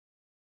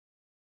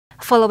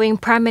Following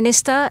Prime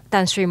Minister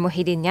Tan Sri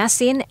Muhyiddin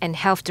Yassin and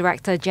Health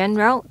Director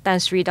General Tan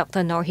Sri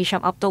Dr. Mohd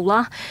Shafiq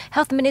Abdullah,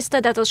 Health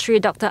Minister Datuk Sri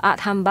Dr.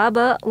 Adham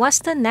was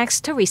the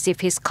next to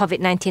receive his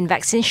COVID-19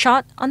 vaccine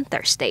shot on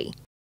Thursday.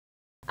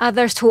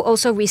 Others who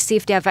also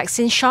received their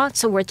vaccine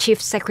shots were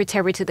Chief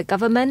Secretary to the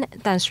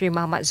Government Tan Sri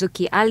Muhammad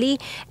Zuki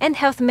and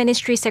Health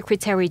Ministry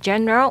Secretary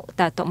General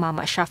Datuk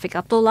Mohd Shafiq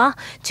Abdullah,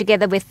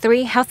 together with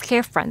 3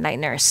 healthcare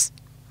frontliners.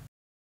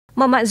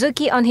 Mohd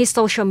Zuki on his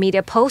social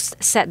media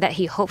post said that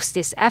he hopes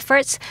these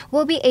efforts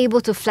will be able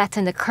to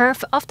flatten the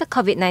curve of the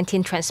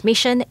COVID-19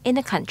 transmission in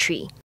the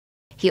country.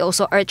 He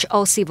also urged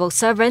all civil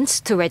servants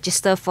to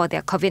register for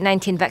their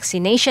COVID-19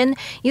 vaccination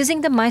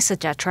using the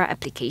MySejahtera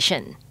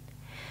application.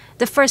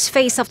 The first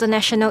phase of the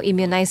national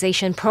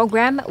immunization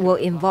program will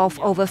involve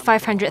over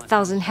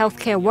 500,000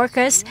 healthcare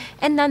workers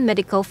and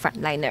non-medical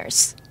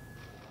frontliners.